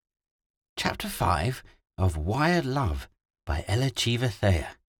Chapter 5 of Wired Love by Ella Cheever Thayer.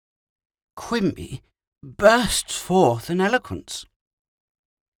 Quimby bursts forth in eloquence.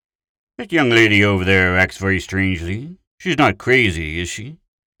 "That young lady over there acts very strangely. She's not crazy, is she?"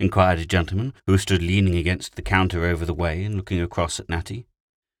 inquired a gentleman who stood leaning against the counter over the way and looking across at Natty.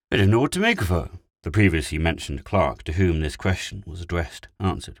 "I don't know what to make of her," the previously mentioned clerk to whom this question was addressed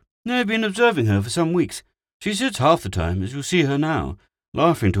answered. "I've been observing her for some weeks. She sits half the time, as you'll see her now,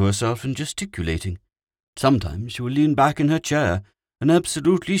 laughing to herself and gesticulating. Sometimes she will lean back in her chair and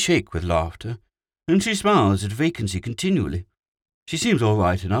absolutely shake with laughter, and she smiles at vacancy continually. She seems all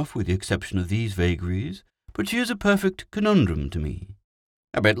right enough with the exception of these vagaries, but she is a perfect conundrum to me."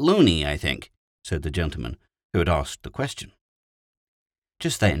 "A bit loony, I think," said the gentleman who had asked the question.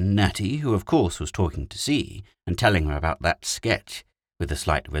 Just then Natty, who of course was talking to C and telling her about that sketch, with a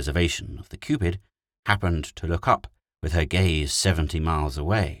slight reservation of the Cupid, happened to look up with her gaze 70 miles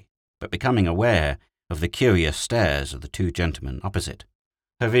away, but becoming aware of the curious stares of the two gentlemen opposite,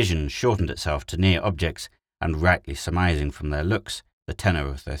 her vision shortened itself to near objects, and rightly surmising from their looks the tenor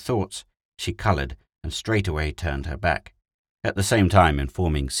of their thoughts, she coloured and straightway turned her back, at the same time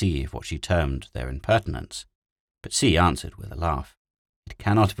informing C of what she termed their impertinence. But C answered with a laugh, "It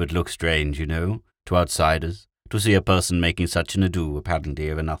cannot but look strange, you know, to outsiders, to see a person making such an ado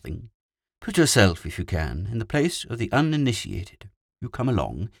apparently over nothing. Put yourself, if you can, in the place of the uninitiated. You come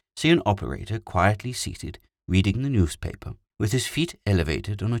along, see an operator quietly seated, reading the newspaper, with his feet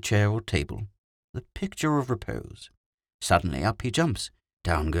elevated on a chair or table, the picture of repose. Suddenly up he jumps,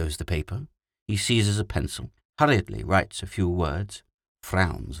 down goes the paper, he seizes a pencil, hurriedly writes a few words,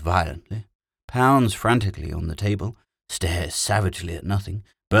 frowns violently, pounds frantically on the table, stares savagely at nothing,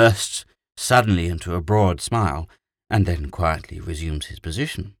 bursts suddenly into a broad smile, and then quietly resumes his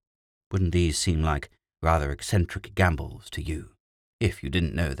position. Wouldn't these seem like rather eccentric gambols to you, if you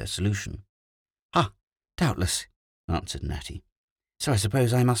didn't know their solution?" "Ah, doubtless," answered Natty. "So I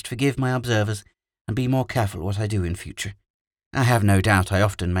suppose I must forgive my observers and be more careful what I do in future. I have no doubt I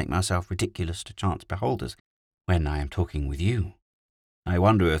often make myself ridiculous to chance beholders when I am talking with you." "I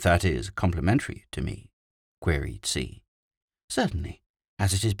wonder if that is complimentary to me?" queried C. "Certainly,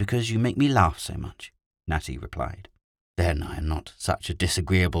 as it is because you make me laugh so much," Natty replied. "Then I am not such a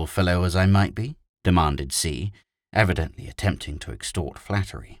disagreeable fellow as I might be?" demanded C, evidently attempting to extort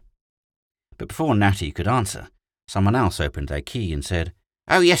flattery. But before Natty could answer, someone else opened their key and said,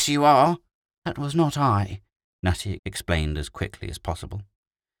 "Oh, yes, you are." "That was not I," Natty explained as quickly as possible.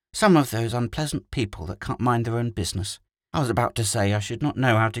 "Some of those unpleasant people that can't mind their own business. I was about to say I should not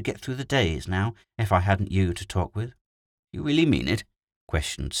know how to get through the days now if I hadn't you to talk with." "You really mean it?"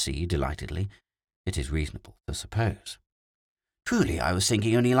 questioned C delightedly. It is reasonable to suppose. "Truly, I was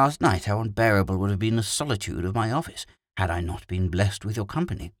thinking only last night how unbearable would have been the solitude of my office had I not been blessed with your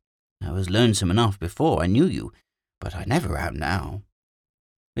company. I was lonesome enough before I knew you, but I never am now."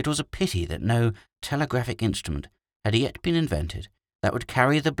 It was a pity that no telegraphic instrument had yet been invented that would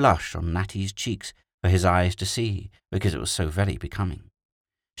carry the blush on Natty's cheeks for his eyes to see, because it was so very becoming.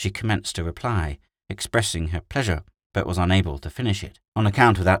 She commenced a reply, expressing her pleasure, but was unable to finish it, on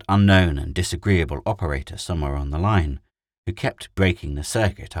account of that unknown and disagreeable operator somewhere on the line, who kept breaking the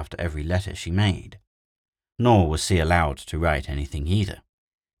circuit after every letter she made. Nor was C allowed to write anything either.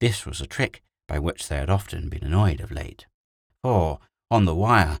 This was a trick by which they had often been annoyed of late. For, on the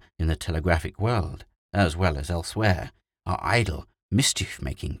wire in the telegraphic world, as well as elsewhere, are idle,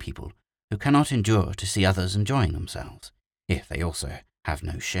 mischief-making people who cannot endure to see others enjoying themselves, if they also have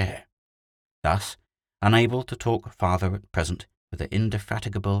no share. Thus, unable to talk farther at present with the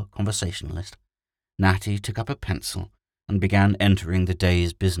indefatigable conversationalist, Natty took up a pencil and began entering the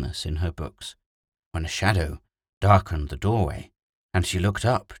day's business in her books, when a shadow darkened the doorway, and she looked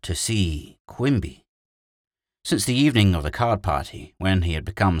up to see Quimby. Since the evening of the card party, when he had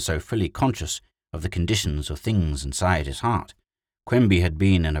become so fully conscious of the conditions of things inside his heart, Quimby had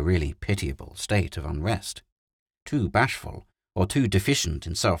been in a really pitiable state of unrest, too bashful or too deficient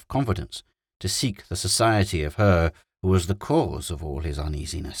in self-confidence to seek the society of her who was the cause of all his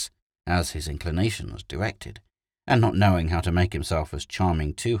uneasiness, as his inclinations directed, and not knowing how to make himself as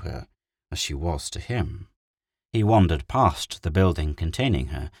charming to her as she was to him. He wandered past the building containing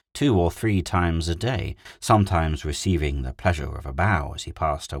her 2 or 3 times a day, sometimes receiving the pleasure of a bow as he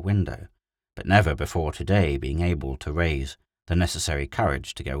passed her window, but never before today being able to raise the necessary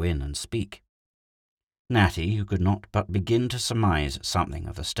courage to go in and speak. Natty, who could not but begin to surmise something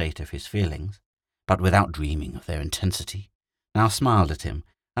of the state of his feelings, but without dreaming of their intensity, now smiled at him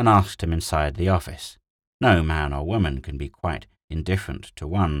and asked him inside the office. No man or woman can be quite indifferent to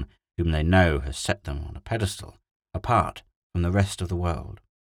one whom they know has set them on a pedestal, apart from the rest of the world.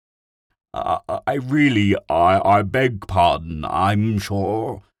 I beg pardon, I'm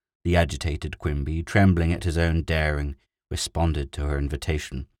sure," the agitated Quimby, trembling at his own daring, responded to her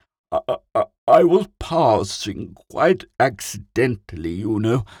invitation. I was passing quite accidentally,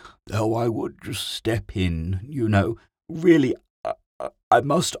 though I would just step in, Really, I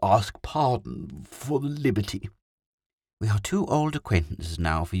must ask pardon for the liberty." "We are too old acquaintances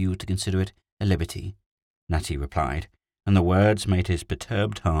now for you to consider it a liberty," Natty replied, and the words made his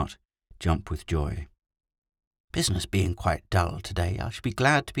perturbed heart jump with joy. "Business being quite dull today, I should be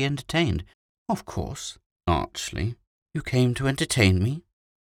glad to be entertained." "Of course," archly. "You came to entertain me?"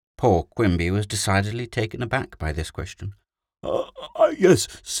 Poor Quimby was decidedly taken aback by this question. Yes,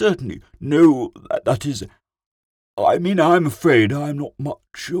 certainly. No, that is... I mean, I'm afraid I'm not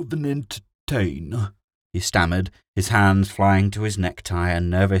much of an entertainer," he stammered, his hands flying to his necktie and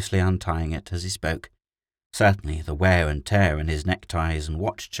nervously untying it as he spoke. Certainly the wear and tear in his neckties and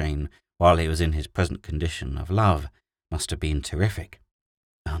watch chain while he was in his present condition of love must have been terrific.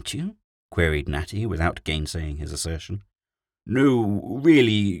 "Aren't you?" queried Natty, without gainsaying his assertion. "No,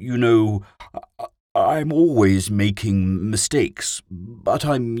 really, I'm always making mistakes, but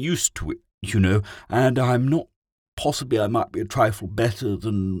I'm used to it, and I'm not... Possibly I might be a trifle better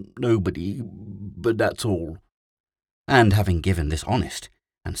than nobody, but that's all." And having given this honest,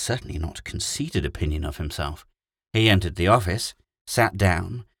 and certainly not conceited opinion of himself, he entered the office, sat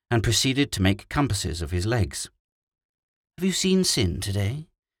down, and proceeded to make compasses of his legs. "Have you seen Sin today?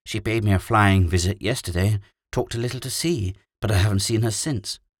 She paid me a flying visit yesterday, talked a little to sea, but I haven't seen her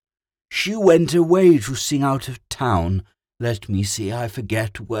since." "She went away to sing out of town. Let me see, I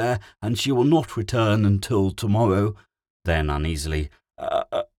forget where, and she will not return until tomorrow." Then uneasily,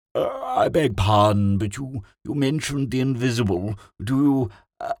 I beg pardon, but you mentioned the invisible.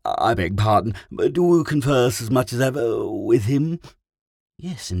 I beg pardon, but do you converse as much as ever with him?"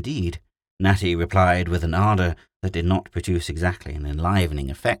 "Yes, indeed," Natty replied with an ardour that did not produce exactly an enlivening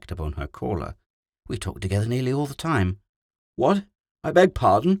effect upon her caller. "We talk together nearly all the time." "What? I beg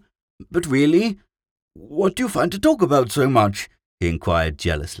pardon, but really? What do you find to talk about so much?" he inquired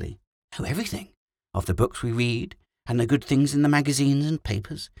jealously. "Oh, everything. Of the books we read, and the good things in the magazines and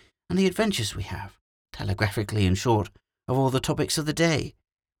papers, and the adventures we have. Telegraphically, in short, of all the topics of the day.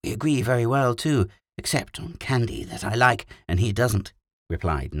 We agree very well, too, except on candy that I like and he doesn't,"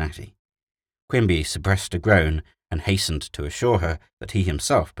 replied Natty. Quimby suppressed a groan and hastened to assure her that he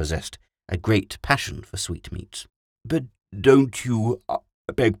himself possessed a great passion for sweetmeats. "But don't you...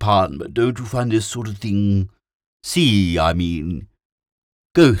 I beg pardon, but don't you find this sort of thing...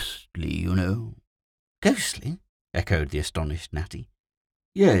 ghostly, "Ghostly?" echoed the astonished Natty.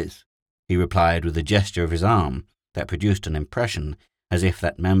 "Yes," he replied with a gesture of his arm that produced an impression as if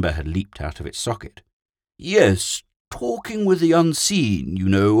that member had leaped out of its socket. "Yes, talking with the unseen,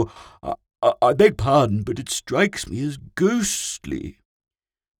 I beg pardon, but it strikes me as ghostly."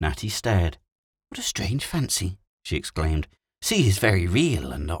 Natty stared. "What a strange fancy," she exclaimed. "Sea is very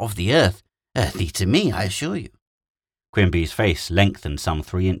real and of the earth. Earthy to me, I assure you." Quimby's face lengthened some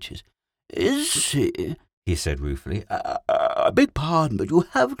 3 inches. "Is he said ruefully. I beg pardon, but you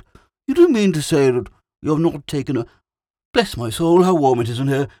don't mean to say that you have not taken a... Bless my soul, how warm it is in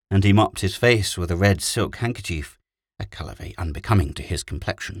here." And he mopped his face with a red silk handkerchief, a colour very unbecoming to his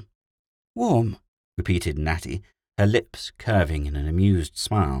complexion. "Warm," repeated Natty, her lips curving in an amused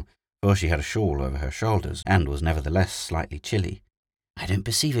smile, for she had a shawl over her shoulders, and was nevertheless slightly chilly. "I don't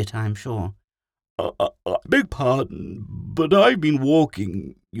perceive it, I am sure." I beg pardon, but I've been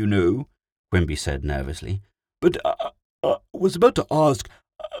walking, Quimby said nervously. "But I was about to ask...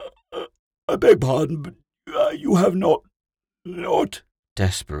 I beg pardon, but you have not...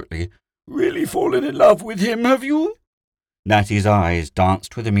 desperately, really fallen in love with him, have you?" Natty's eyes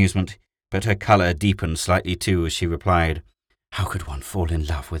danced with amusement, but her colour deepened slightly too as she replied, "How could one fall in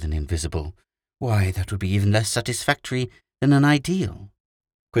love with an invisible? Why, that would be even less satisfactory than an ideal."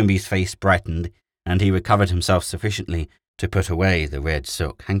 Quimby's face brightened, and he recovered himself sufficiently to put away the red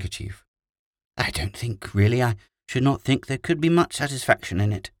silk handkerchief. "I don't think, really, I should not think there could be much satisfaction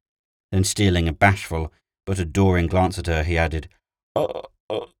in it." Then stealing a bashful but adoring glance at her, he added, I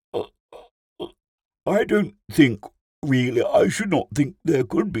don't think, really, I should not think there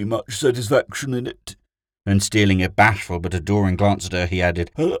could be much satisfaction in it." Then stealing a bashful but adoring glance at her, he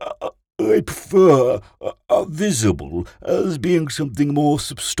added, "I prefer visible as being something more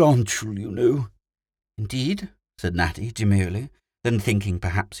substantial, "Indeed?" said Natty demurely. Then, thinking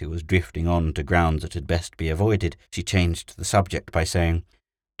perhaps he was drifting on to grounds that had best be avoided, she changed the subject by saying,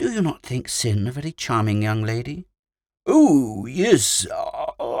 "Do you not think Sin a very charming young lady?" "Oh, yes,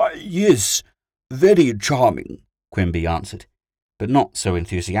 yes, very charming," Quimby answered. but not so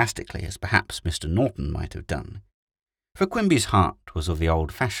enthusiastically as perhaps Mr. Norton might have done. For Quimby's heart was of the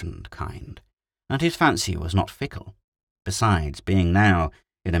old-fashioned kind, and his fancy was not fickle. Besides, being now,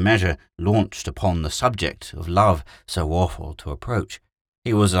 in a measure, launched upon the subject of love so awful to approach,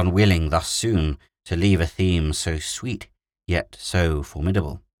 he was unwilling thus soon to leave a theme so sweet, yet so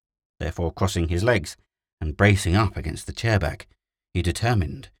formidable. Therefore, crossing his legs and bracing up against the chair-back, he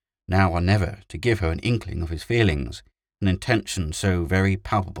determined, now or never, to give her an inkling of his feelings, an intention so very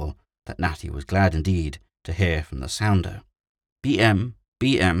palpable that Natty was glad indeed to hear from the sounder. "B.M.,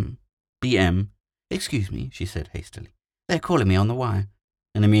 B.M., B.M. Excuse me," she said hastily. "They're calling me on the wire,"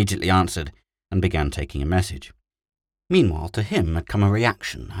 and immediately answered and began taking a message. Meanwhile, to him had come a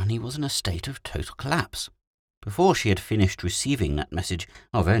reaction, and he was in a state of total collapse. Before she had finished receiving that message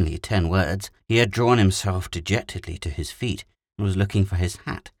of only 10 words, he had drawn himself dejectedly to his feet and was looking for his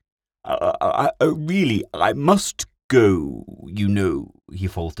hat. Really, I must go, you know," he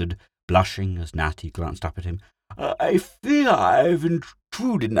faltered, blushing as Natty glanced up at him. "I fear I've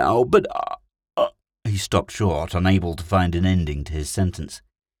intruded now, but He stopped short, unable to find an ending to his sentence.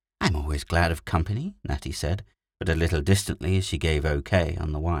 "I'm always glad of company," Natty said, but a little distantly as she gave OK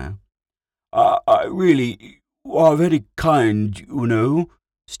on the wire. "I really, you are very kind, you know,"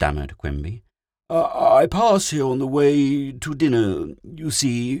 stammered Quimby. "I pass here on the way to dinner, you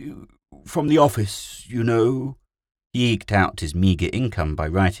see, from the office, you know." He eked out his meagre income by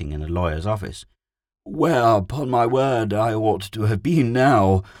writing in a lawyer's office. "Where, upon my word, I ought to have been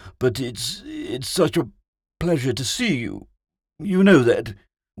now, but it's such a pleasure to see you. You know that.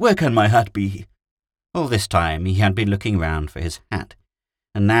 Where can my hat be?" All this time he had been looking round for his hat,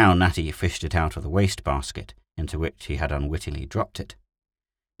 and now Natty fished it out of the waste-basket, into which he had unwittingly dropped it.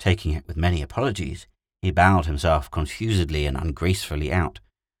 Taking it with many apologies, he bowed himself confusedly and ungracefully out,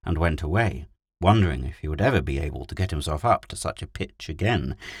 and went away, wondering if he would ever be able to get himself up to such a pitch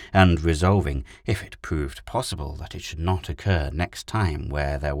again, and resolving, if it proved possible, that it should not occur next time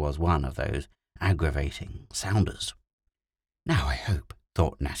where there was one of those aggravating sounders. "Now I hope,"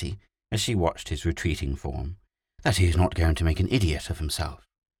 thought Natty, as she watched his retreating form, "that he is not going to make an idiot of himself.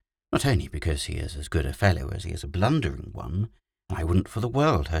 Not only because he is as good a fellow as he is a blundering one, and I wouldn't for the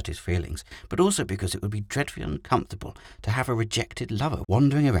world hurt his feelings, but also because it would be dreadfully uncomfortable to have a rejected lover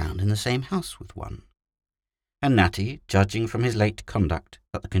wandering around in the same house with one." And Natty, judging from his late conduct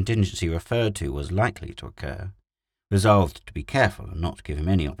that the contingency referred to was likely to occur, resolved to be careful and not give him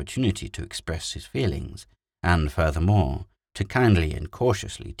any opportunity to express his feelings, and furthermore, to kindly and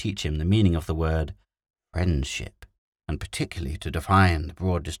cautiously teach him the meaning of the word friendship, and particularly to define the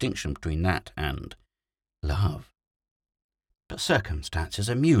broad distinction between that and love. But circumstances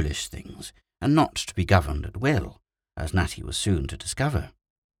are mulish things, and not to be governed at will, as Natty was soon to discover.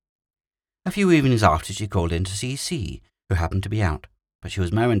 A few evenings after she called in to see C, who happened to be out, but she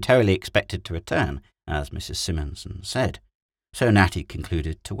was momentarily expected to return, as Mrs. Simonson said. So Natty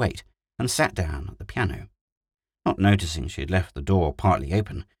concluded to wait, and sat down at the piano. Not noticing she had left the door partly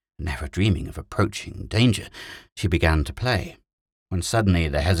open, never dreaming of approaching danger, she began to play, when suddenly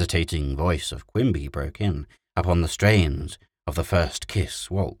the hesitating voice of Quimby broke in upon the strains of the First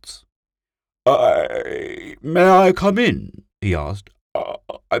Kiss waltz. "May I come in?" he asked.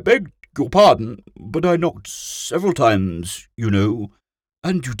 "I beg your pardon, but I knocked several times, you know,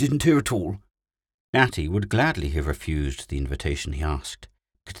 and you didn't hear at all." Natty would gladly have refused the invitation he asked,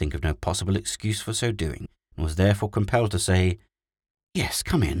 could think of no possible excuse for so doing, and was therefore compelled to say, "Yes,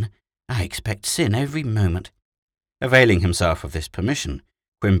 come in. I expect Sin every moment." Availing himself of this permission,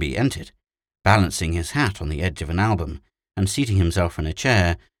 Quimby entered, balancing his hat on the edge of an album, and seating himself in a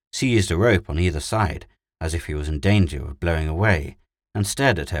chair, seized a rope on either side, as if he was in danger of blowing away, and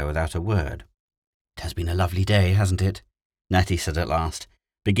stared at her without a word. "It has been a lovely day, hasn't it?" Natty said at last,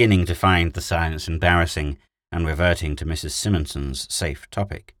 beginning to find the silence embarrassing, and reverting to Mrs. Simonson's safe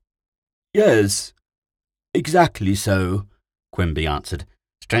topic. "Yes, exactly so," Quimby answered,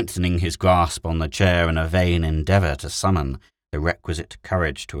 strengthening his grasp on the chair in a vain endeavour to summon the requisite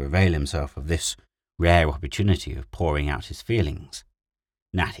courage to avail himself of this rare opportunity of pouring out his feelings.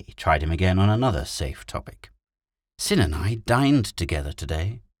 Natty tried him again on another safe topic. "Sin and I dined together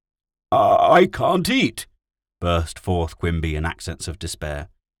today." "I can't eat," burst forth Quimby in accents of despair.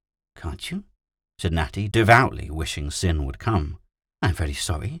 "Can't you?" said Natty, devoutly wishing Sin would come. "I'm very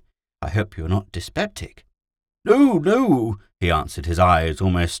sorry. I hope you're not dyspeptic." No, he answered, his eyes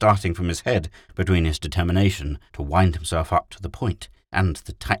almost starting from his head between his determination to wind himself up to the point and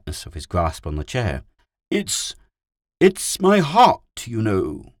the tightness of his grasp on the chair. It's my heart, you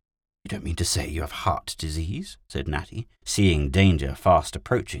know." "You don't mean to say you have heart disease?" said Natty, seeing danger fast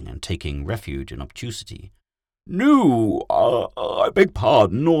approaching and taking refuge in obtusity. No, I beg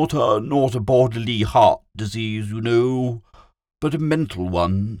pardon, not a bodily heart disease, you know, but a mental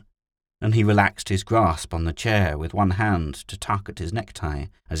one. And he relaxed his grasp on the chair with one hand to tuck at his necktie,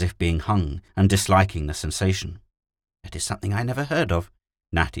 as if being hung and disliking the sensation. It is something I never heard of,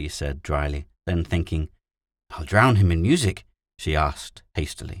 Natty said dryly, then thinking, I'll drown him in music, she asked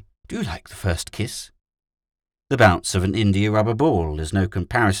hastily. Do you like the first kiss? The bounce of an India rubber ball is no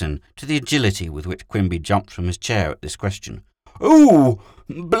comparison to the agility with which Quimby jumped from his chair at this question. Oh,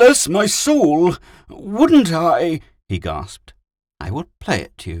 bless my soul! Wouldn't I? He gasped. I will play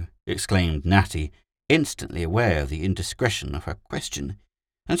it to you, exclaimed Natty, instantly aware of the indiscretion of her question,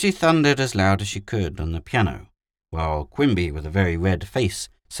 and she thundered as loud as she could on the piano, while Quimby, with a very red face,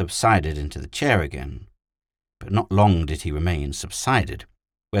 subsided into the chair again. But not long did he remain subsided,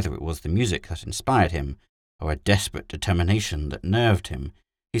 whether it was the music that inspired him, or a desperate determination that nerved him.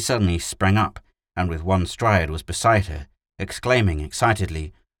 He suddenly sprang up, and with one stride was beside her, exclaiming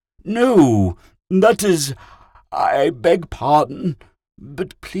excitedly, No, that is, I beg pardon,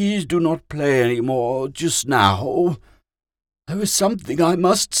 but please do not play any more just now. There is something I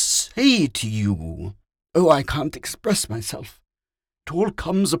must say to you. Oh, I can't express myself. It all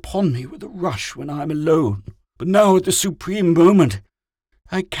comes upon me with a rush when I am alone. But now at the supreme moment,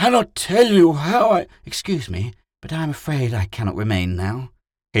 I cannot tell you how I— Excuse me, but I am afraid I cannot remain now,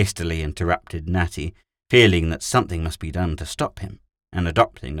 hastily interrupted Natty, feeling that something must be done to stop him, and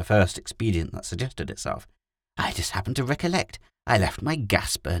adopting the first expedient that suggested itself. I just happened to recollect I left my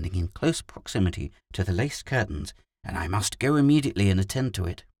gas burning in close proximity to the lace curtains, and I must go immediately and attend to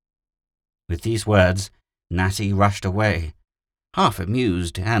it. With these words, Natty rushed away, half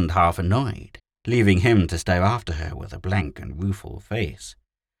amused and half annoyed, leaving him to stare after her with a blank and rueful face,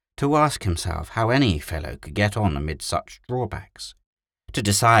 to ask himself how any fellow could get on amid such drawbacks, to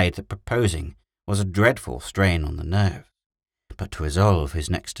decide that proposing was a dreadful strain on the nerves, but to resolve his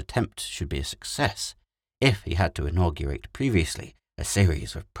next attempt should be a success, if he had to inaugurate previously a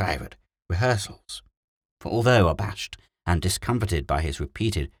series of private rehearsals. For although abashed and discomfited by his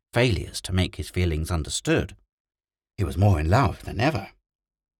repeated failures to make his feelings understood, he was more in love than ever.